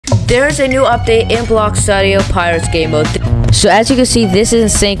there's a new update in Block Studio Pirates game mode. So as you can see, this is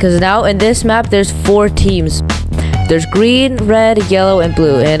insane because now in this map there's 4 teams. There's green, red, yellow, and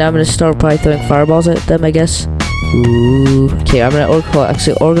blue. And I'm gonna start probably throwing fireballs at them, I guess. Ooh. Okay, I'm gonna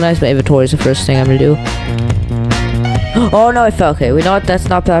actually organize my inventory is the first thing I'm gonna do. Oh no, I fell. Okay, we know what, that's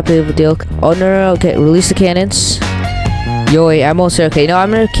not that big of a deal. Oh no, okay, release the cannons. Yo, wait, I'm almost there. Okay, no,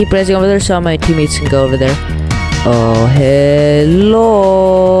 I'm gonna keep raising over there so my teammates can go over there. Oh,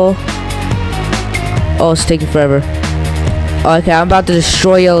 hello. Oh, it's taking forever. Okay, I'm about to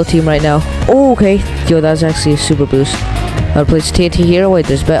destroy yellow team right now. Oh, okay. Yo, that's actually a super boost. I'm gonna place TNT here. Wait,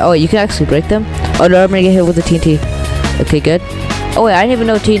 there's oh, you can actually break them. Oh no, I'm gonna get hit with the TNT. Okay, good. Oh wait, I didn't even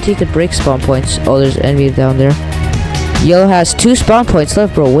know TNT could break spawn points. Oh, there's an enemy down there. Yellow has 2 spawn points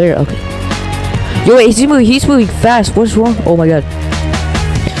left, bro. Where? Okay. Yo, wait, he's moving fast. What's wrong? Oh my god.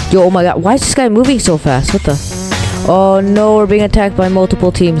 Yo, oh my god. Why is this guy moving so fast? What the? Oh no, we're being attacked by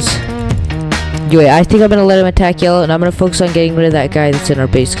multiple teams. Yo, wait, I think I'm gonna let him attack yellow, and I'm gonna focus on getting rid of that guy that's in our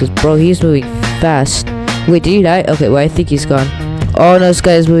base, because bro, he's moving fast. Wait, did he die? Okay, well, I think he's gone. Oh no, this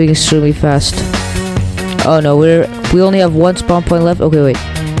guy is moving extremely fast. Oh no, we only have 1 spawn point left. Okay, wait.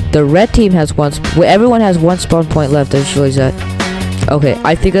 The red team has 1. Wait, everyone has 1 spawn point left. I just realized that. Okay,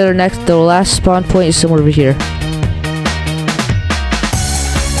 I think the last spawn point is somewhere over here.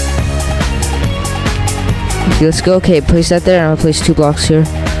 Okay, let's go. Okay, place that there, and I'm gonna place 2 blocks here.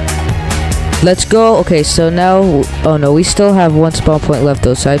 Let's go. Okay, so now, oh no, we still have 1 spawn point left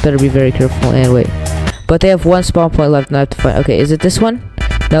though, so I better be very careful. And wait, but they have 1 spawn point left, and I have to find. Okay, is it this one?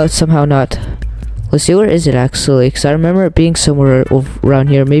 No, it's somehow not. Let's see, where is it actually? Because I remember it being somewhere around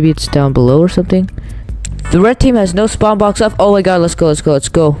here. Maybe it's down below or something. The red team has no spawn box left. Oh my god, let's go, let's go, let's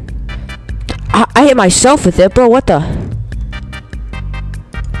go. I hit myself with it, bro. What the?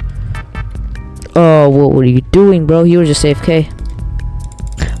 Oh, what were you doing, bro? You were just AFK.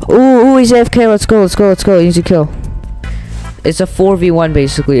 Ooh, he's AFK. Let's go, let's go, let's go. Easy kill. It's a 4v1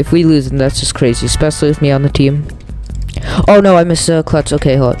 basically. If we lose, then that's just crazy, especially with me on the team. Oh no, I missed a clutch.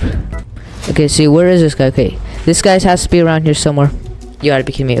 Okay, hold on. Okay, see, where is this guy? Okay, this guy has to be around here somewhere. You gotta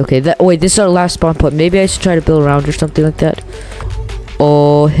be kidding me. Okay, wait, this is our last spawn point. Maybe I should try to build around or something like that.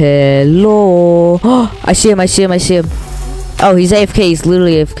 Oh, hello. Oh, I see him, I see him, I see him. Oh, he's AFK. He's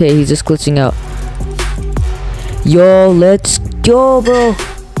literally AFK. He's just glitching out. Yo, let's go, bro.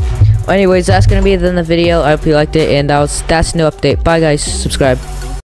 Anyways, that's gonna be it in the video. I hope you liked it, and that's new update. Bye guys, subscribe.